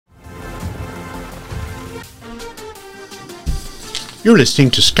You're listening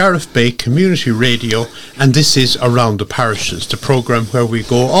to Scariff Bay Community Radio, and this is Around the Parishes, the programme where we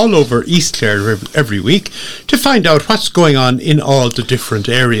go all over East Clare every week to find out what's going on in all the different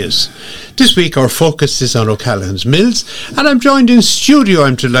areas. This week our focus is on O'Callaghan's Mills, and I'm joined in studio,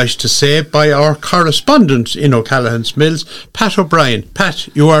 I'm delighted to say, by our correspondent in O'Callaghan's Mills, Pat O'Brien. Pat,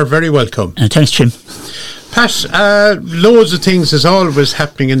 you are very welcome. Thanks, Jim. Pat, loads of things is always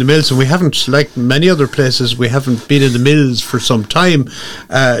happening in the mills, and we haven't, like many other places, we haven't been in the mills for some time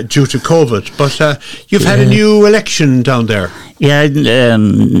due to COVID, but you've had a new election down there. Yeah, I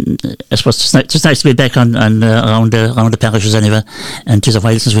suppose it's just nice to be back on around the parishes anyway, and it's a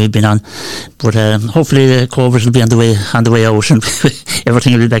while since we've been on, but hopefully the COVID will be on the way out, and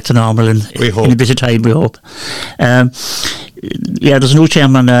everything will be back to normal in a bit of time, we hope. Yeah, there's a new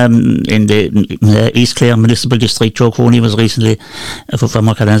chairman in the East Clare Municipal District. Joe Coney was recently, from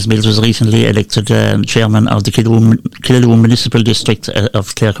O'Callaghan's Mills, was recently elected chairman of the Killaloe Municipal District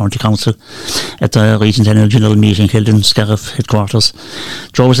of Clare County Council at the recent annual general meeting held in Scariff headquarters.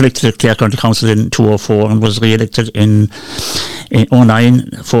 Joe was elected at Clare County Council in 2004 and was re-elected in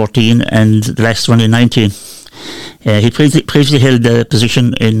 2009, 14 and the last one in 19. He previously held the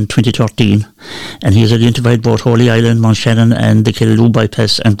position in 2013, and he has identified both Holy Island, Mount Shannon and the Killaloe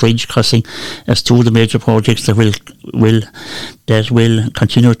bypass and bridge crossing as two of the major projects that will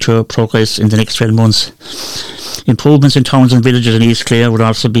continue to progress in the next 12 months. Improvements in towns and villages in East Clare would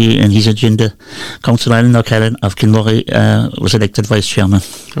also be in his agenda. Council Island O'Callaghan of Kilmurray was elected vice chairman.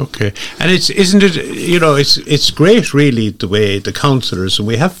 Okay, and it's great really the way the councillors, and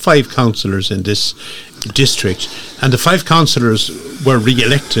we have 5 councillors in this district, and the 5 councillors were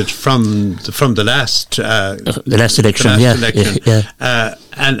re-elected from the last election.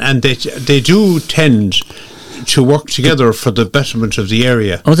 And they do tend to work together for the betterment of the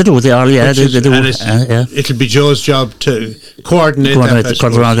area. Oh, they do. They are. Yeah, they do. It'll be Joe's job to coordinate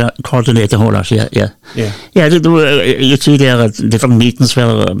the whole lot. You see there are different meetings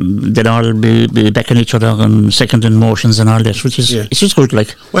where they'll all be backing each other and seconding motions and all that, which is it's just good.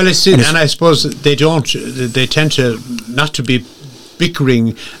 Like, well, and I suppose they tend to not to be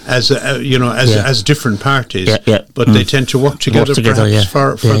bickering as different parties, but they tend to work together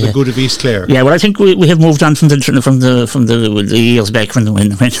for the good of East Clare. Yeah, well, I think we have moved on from the years back when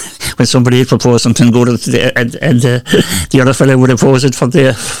somebody proposed something good and the other fellow would oppose it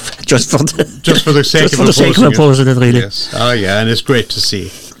just for the sake of opposing it, really. Yes. Oh yeah, and it's great to see.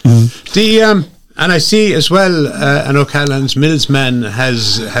 And I see as well, an O'Callaghan's Mills man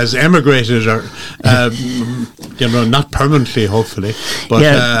has emigrated, or not permanently, hopefully, but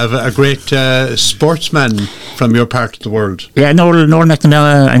a great sportsman from your part of the world. Yeah, Noel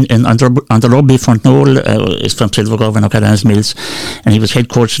McNamara on the rugby front. Noel is from Silvergrove and O'Callaghan's Mills, and he was head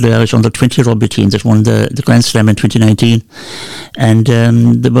coach of the Irish under-20 rugby team that won the Grand Slam in 2019, and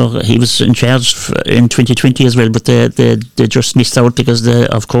he was in charge in 2020 as well, but they just missed out because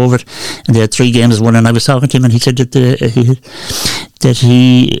of COVID, and they had 3 games won, and I was talking to him and he said that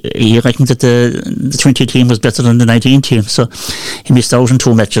he reckoned that the 20 team was better than the 19 team, so he missed out on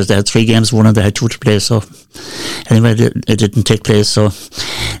 2 matches. They had 3 games won and they had 2 to play, so anyway it didn't take place, so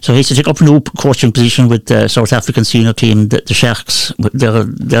he has to take up a new coaching position with the South African senior team, the Sharks. They're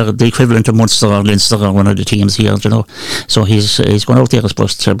the equivalent of Munster or Leinster or one of the teams here, so he's gone out there, I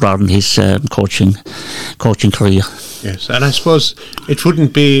suppose, to broaden his coaching career. Yes, and I suppose it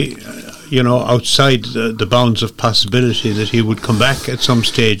wouldn't be outside the bounds of possibility that he would come back at some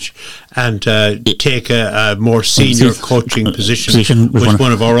stage and take a more senior coaching position with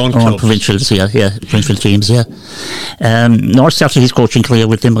one of our own clubs. Provincials, provincial teams, North started his coaching career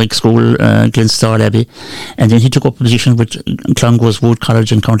with Limerick School, Glenstall Abbey, and then he took up a position with Clongowes Wood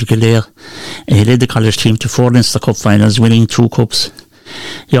College in County Kildare, and he led the college team to 4 Leinster Cup finals, winning 2 cups.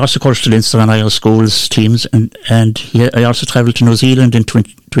 He also coached the Leinster and Irish schools teams, and I also travelled to New Zealand in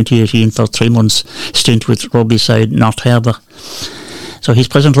 2018 for 3 months stint with rugby side North Harbour. So his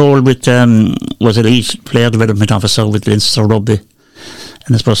present role was elite player development officer with Leinster Rugby.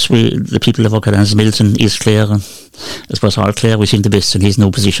 And I suppose the people of O'Callaghan's Mills in East Clare, and I suppose all Clare, we seen the best in his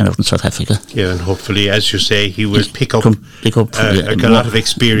new position out in South Africa. Yeah, and hopefully, as you say, he will pick up a lot of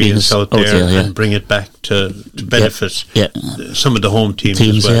experience out there and bring it back to benefit some of the home teams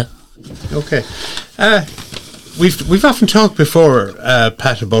as well. Yeah. Okay. We've often talked before,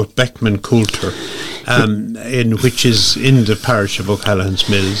 Pat, about Beckman Coulter, which is in the parish of O'Callaghan's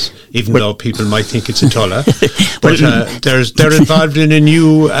Mills, even though people might think it's a Tulla. But they're involved in a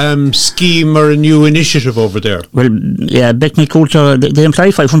new scheme or a new initiative over there. Well, yeah, Beckman Coulter, they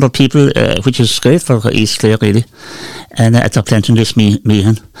employ 500 people, which is great for East Clare, really, and at their plant in this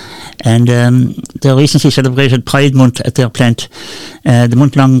Meehan. And they recently celebrated Pride Month at their plant. The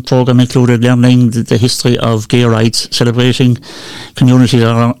month-long program included learning the history of gay rights, celebrating communities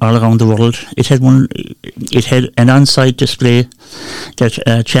all around the world. It had an on-site display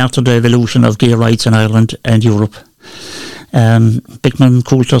that charted the evolution of gay rights in Ireland and Europe. Beckman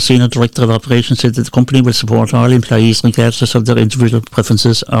Coulter, Senior Director of Operations, said that the company will support all employees regardless of their individual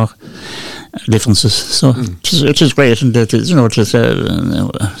preferences or differences. So it is great, and that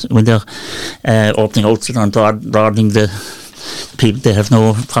when they're opening out and broadening the people, they have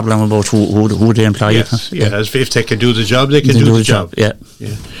no problem about who they employ. Yes, if they can do the job, they can do the job. Yeah.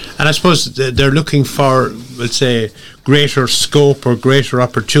 And I suppose they're looking for, let's say, greater scope or greater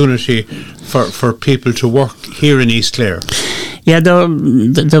opportunity for people to work here in East Clare. Yeah, they're among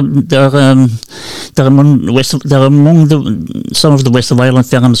some of the West of Ireland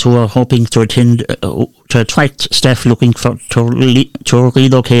firms who are hoping to attract staff looking to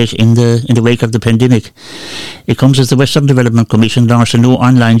relocate in the wake of the pandemic. It comes as the Western Development Commission launched a new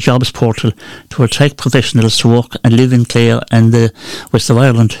online jobs portal to attract professionals to work and live in Clare and the West of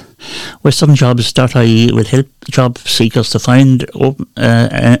Ireland. WesternJobs.ie will help job seekers to find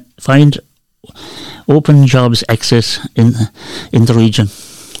open jobs access in the region.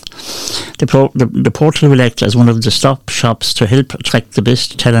 The portal will act as one of the stop shops to help attract the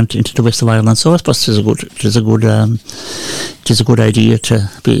best talent into the West of Ireland. So I suppose it is a good idea to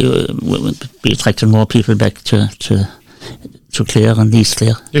be attracting more people back to Clare and East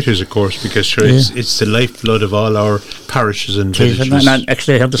Clare. It is, of course, because it's the lifeblood of all our parishes and villages. And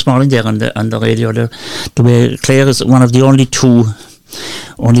actually, I heard this morning there on the radio the way Clare is one of the only two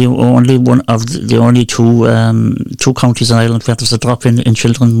counties in Ireland where there's a drop in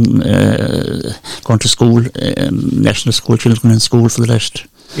children going to school, national school children in school for the last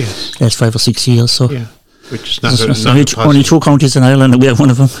 5 or 6 years. So, which is not only 2 counties in Ireland, and we are one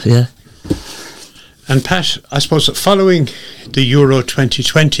of them. Yeah. And Pat, I suppose following the Euro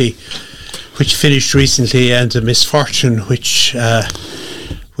 2020, which finished recently, and the misfortune which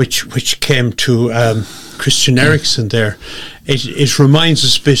came to Christian Eriksen there, it reminds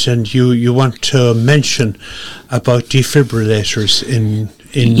us a bit, and you want to mention about defibrillators in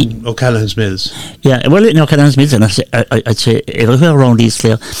O'Callaghan's Mills. Yeah, well, in O'Callaghan's Mills, and I'd say everywhere around East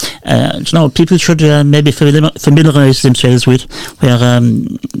Clare, people should maybe familiarise themselves with where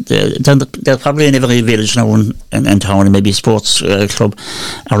they're probably in every village now and town, and maybe a sports club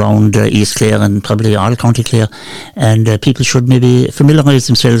around East Clare and probably all County Clare, and people should maybe familiarise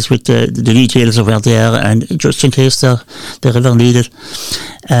themselves with the details of where they are, and just in case they're ever needed.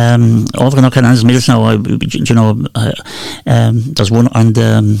 Over in O'Callaghan's Mills now, there's one on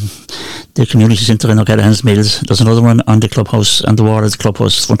the community centre in O'Callaghan's Mills. There's another one on the clubhouse, on the wall of the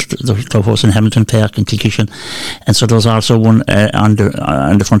clubhouse, front of the clubhouse in Hamilton Park in Kilkishen, and so there's also one on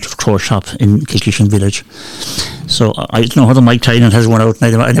the front of Crow Shop in Kilkishen Village. So I don't know whether Mike Tynan has one out,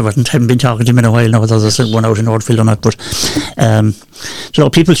 and I haven't been talking to him in a while now, whether there's one out in Oldfield or not, but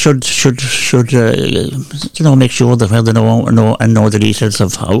people should make sure that where they know the details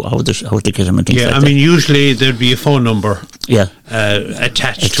of how to get them and things like that. Usually there'd be a phone number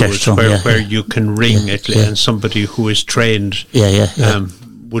attached to it where you can ring and somebody who is trained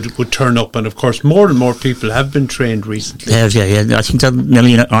would turn up, and of course more and more people have been trained recently. I think that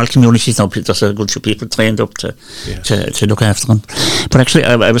nearly in all communities now there's a good few people trained up to look after them. But actually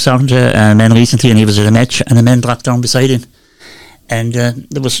I was talking to a man recently, and he was at a match, and a man dropped down beside him, and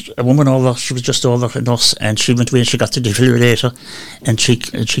there was a woman over, she was just over, a nurse, and she went away and she got the defibrillator, and she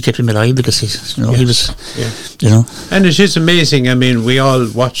kept him alive because he was. And it is amazing. We all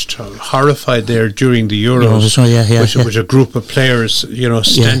watched horrified there during the Euros, with a group of players,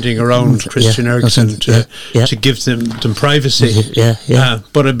 standing around Christian Eriksen to give them privacy.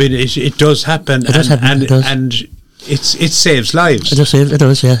 But it does happen, and it saves lives. It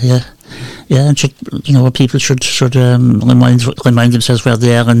does, Yeah, and people should remind themselves where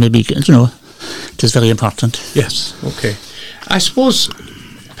they are, and maybe it is very important. Yes. Okay. I suppose,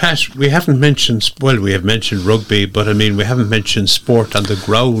 Pat, we haven't mentioned. Well, we have mentioned rugby, but we haven't mentioned sport on the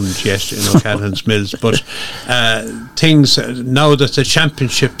ground yet in O'Callaghan's Mills. But things now that the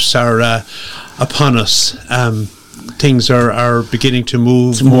championships are upon us, things are beginning to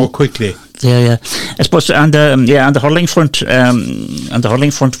move more quickly. I suppose on the hurling front,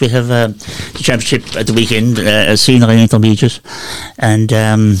 we have the championship at the weekend, senior and intermediate, and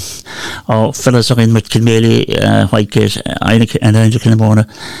our fellas are in with Kilmaley, Whitegate, and Kilmona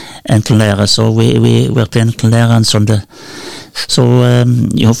and Kilnara. So we're playing Kilnara on Sunday. So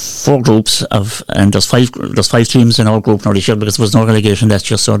 4 groups and there's five teams in our group now this year, because there was no relegation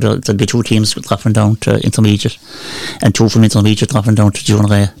last year, so there'll be 2 teams dropping down to intermediate and 2 from intermediate dropping down to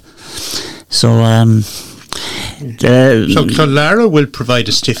junior A. So so Lara will provide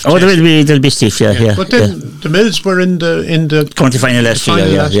a stiff. Oh, there'll be stiff, yeah. But then the Mills were in the county final last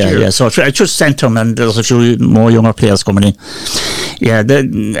year, yeah. So I just sent them, and there's a few more younger players coming in. Yeah,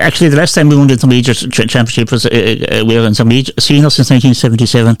 actually the last time we won the intermediate championship was we were in senior since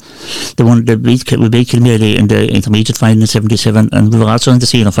 1977. We beat Kilmaley in the intermediate final in 77, and we were also in the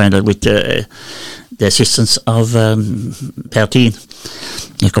senior final with the assistance of Perteen,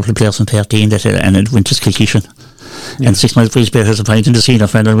 a couple of players from Perteen and it went to Kilkishan. Yeah. And 6 months Brisbane has a point in the senior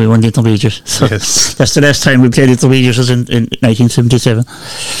final, we won the intermediate. So that's the last time we played intermediate was in 1977.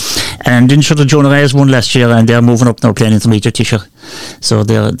 And then the Jonah Rays won last year, and they're moving up now playing intermediate this year. So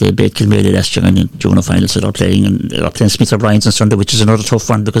they beat Kilmaley last year in the Jonah final, so they're playing Smith O'Brien's on Sunday, which is another tough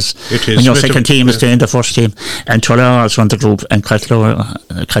one because when your second team is playing the first team, and Tulla also on the group, and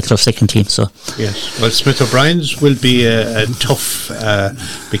Cratlow second team. So yes, well, Smith O'Brien's will be a tough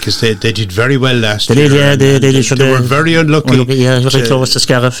because they did very well last year. They were very unlucky. Very close to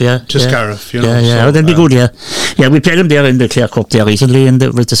Scariff, Scariff, you know. So, they'll be good, yeah. We played them there in the Clare Cup there recently,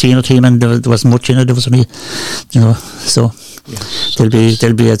 with the senior team, and there wasn't much in it. There was only, so. Yes, they'll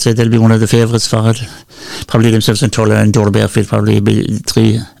be one of the favourites for it. Probably themselves and Tulla and Dora Bearfield probably be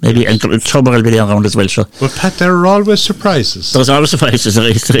three, maybe, and Trouble will be there around as well. So. But Pat, there are always surprises. There's always surprises. There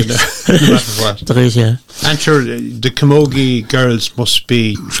is. No matter what. There is, yeah. And sure, the Camogie girls must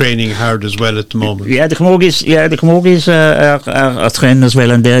be training hard as well at the moment. Yeah, the Camogies are training as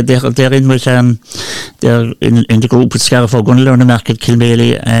well, and they're in with they're in the group with Scariff O'Gunlow, the Market,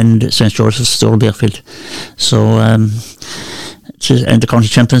 Kilmaley, and St Joseph's, Dora Bearfield. So. And the county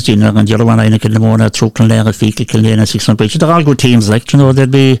champions team, and the other one, Einik and Lamona, Truclan, Lara, Fecal, Kilnane, 600 Bridge. They're all good teams, there was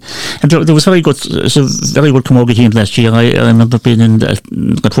very good Camogie team last year. I remember being in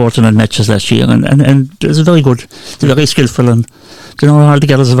reporting on matches last year, and it's very good. They're very skillful, and all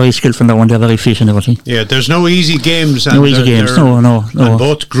together are very skillful now, and they're very fit and everything. Yeah, there's no easy games. No easy games, no. And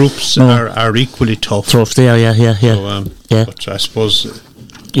both groups are equally tough. Tough there, yeah. So, but I suppose...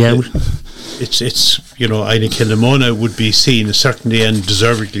 Yeah. It's Einik Kilnamona would be seen certainly and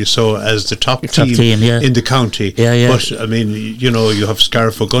deservedly so as the top team in the county. Yeah. But I mean, you have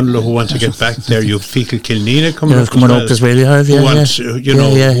Scariff O'Gunlow who want to get back there. You have Fecal Kilnina coming up as well.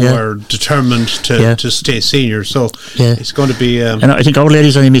 Who are determined to stay senior. So it's going to be. And I think our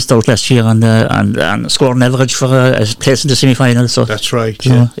ladies only missed out last year on scoring average for a place in the semi-final. So that's right.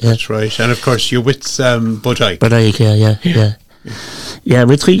 That's right. And of course you're with Budike. Budike, Yeah,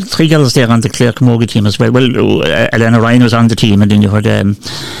 with three girls there on the Clare Camogie team as well. Well, Elena Ryan was on the team, and then you had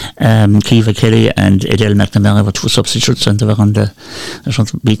Kiva Kelly and Adele McNamara were two substitutes, and they were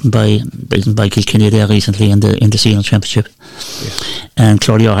beaten by Kilkenny there recently in the senior championship. Yes. And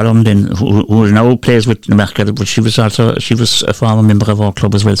Claudia Hallam, then who now plays with the Market, but she was a former member of our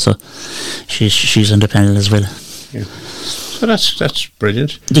club as well, so she's on the panel as well. Yeah. So that's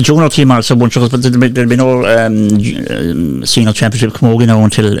brilliant. The junior team also won, but there'll be no senior championship Camogie now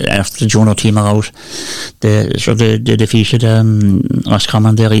until after the junior team are out. They defeated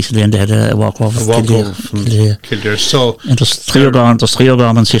Roscommon there recently, and they had a walkover from Kildare. So and there's three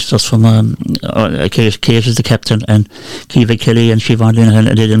O'Gorman sisters from Kate is the captain, and Kiva Kelly and Siobhan Linehan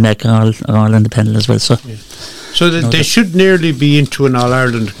and Dylan Mack are all on the panel as well. So. Yeah. So they should nearly be into an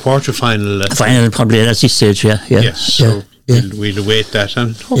All-Ireland quarter-final. Final probably at this stage, yeah. Yes, so we'll await that,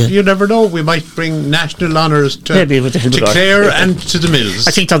 and you never know, we might bring national honours to Clare and to the Mills.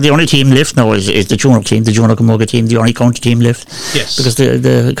 I think that the only team left now is the junior team, the junior Camogie team, the only county team left. Yes. Because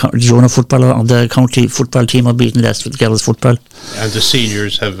the junior football or the county football team are beaten last with the girls football. And the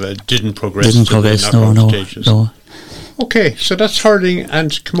seniors didn't progress. No. Okay, so that's hurling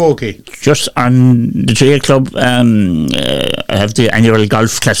and Camogie. Just on the GA Club, I have the annual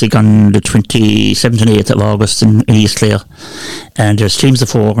golf classic on the 27th and 8th of August in East Clare, and there's teams of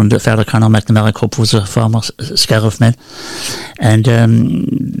four, and the Father Conor McNamara Cup was a former Scariff man, and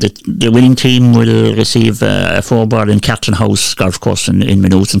the winning team will receive a 4-ball in Carton House golf course in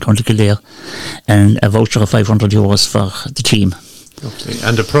Maynooth in County Kildare, and a voucher of €500 for the team. Okay.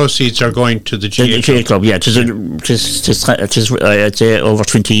 And the proceeds are going to the GA Club. Yeah, it is over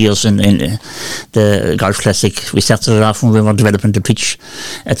 20 years in the Golf Classic. We started it off when we were developing the pitch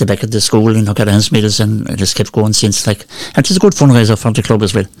at the back of the school in O'Callaghan's Mills, and it just kept going since. And it's a good fundraiser for the club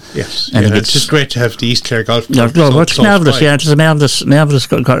as well. Yes, and it's just great to have the East Clare Golf Club. It's marvellous. Yeah, it's a marvellous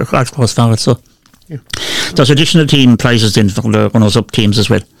golf course for it. So. Yeah. There's additional team prizes in for the runners-up teams as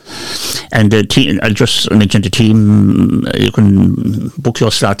well. And the team, I'll just mention the team. You can book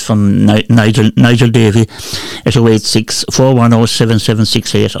your slot from Nigel Davey at 086 410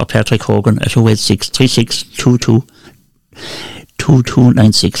 7768 or Patrick Hogan at 086 3622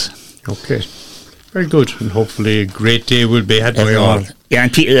 2296. Okay. Very good, and hopefully a great day will be had by all. Yeah,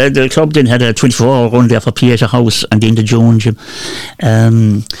 and the club then had a 24-hour run there for Pieta House and in the June gym.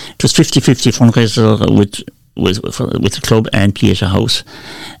 It was 50-50 fundraiser with the club and Pieta House,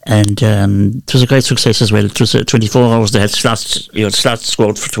 and it was a great success as well. It was 24 hours. They had slots. You had slots to go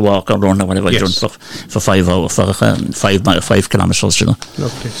out to walk or run or whatever. Yes. For 5 hours, for 5 kilometres. You know.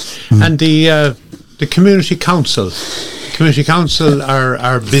 Lovely. And the community council. Community council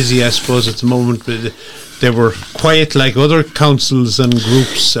are busy, I suppose, at the moment. But they were quiet like other councils and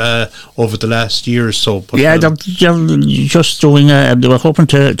groups over the last year or so. Yeah, they're just doing. They were hoping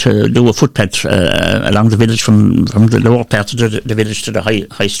to do a footpath along the village from the lower part of the village to the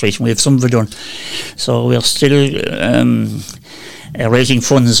high street. We have some of it done, so we are still. Raising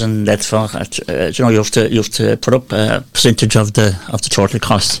funds and that for you have to put up a percentage of the total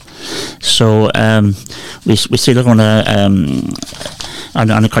cost. So we still run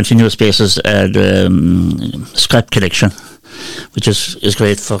on a continuous basis the scrap collection, which is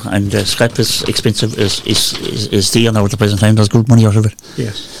great for, and scrap is expensive, is dear now at the present time. There's good money out of it.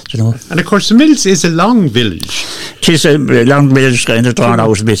 Yes, you know. And of course, the Mills is a long village. It is a long village, kind of drawn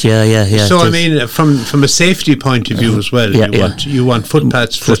out a bit. Yeah. So I mean, from a safety point of view as well, you want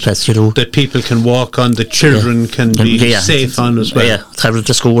footpaths that people can walk on, that children can be safe on as well. Yeah, travel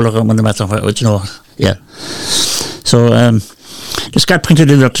to school or no matter what, you know. Yeah. So. The scrap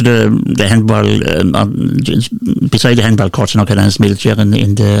printed in to the handball beside the handball court in O'Callaghan's Mills here in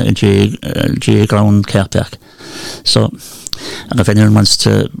the GA ground car park. So, and if anyone wants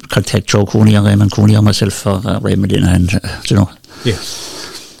to contact Joe Cooney or Raymond Cooney or myself or Raymond in hand, you know. Yes.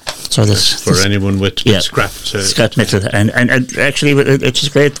 So this for anyone with scrap metal, and actually it's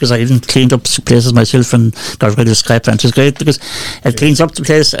great because I even cleaned up places myself and got rid of scrap, and it's great because it cleans up the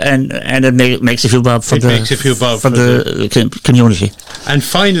place and it makes a few bob for the community. And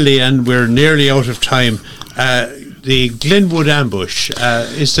finally, and we're nearly out of time. The Glenwood Ambush,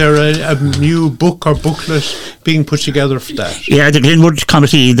 is there a new book or booklet being put together for that? Yeah, the Glenwood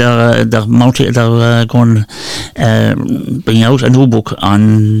Committee, they're going to bring out a new book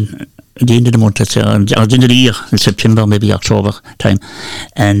on the end of the month, or the end of the year, in September, maybe October time.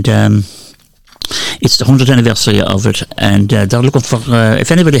 And it's the 100th anniversary of it, and they're looking for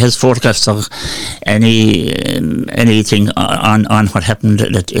if anybody has photographs or anything on what happened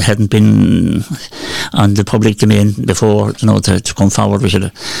that it hadn't been on the public domain before, you know, to come forward with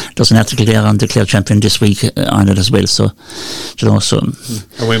it. There's an article there on the Clare Champion this week on it as well. So, you know,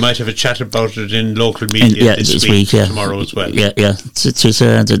 and we might have a chat about it in local media this week, tomorrow as well. Yeah. We said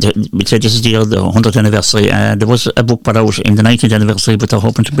this is the 100th anniversary. There was a book put out in the 19th anniversary, but they're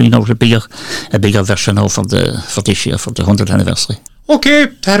hoping to bring out a bigger version now for this year, for the 100th anniversary. Okay,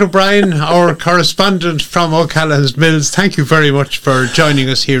 Pat O'Brien, our correspondent from O'Callaghan's Mills, thank you very much for joining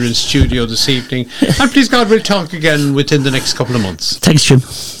us here in studio this evening. And please God, we'll talk again within the next couple of months. Thanks, Jim.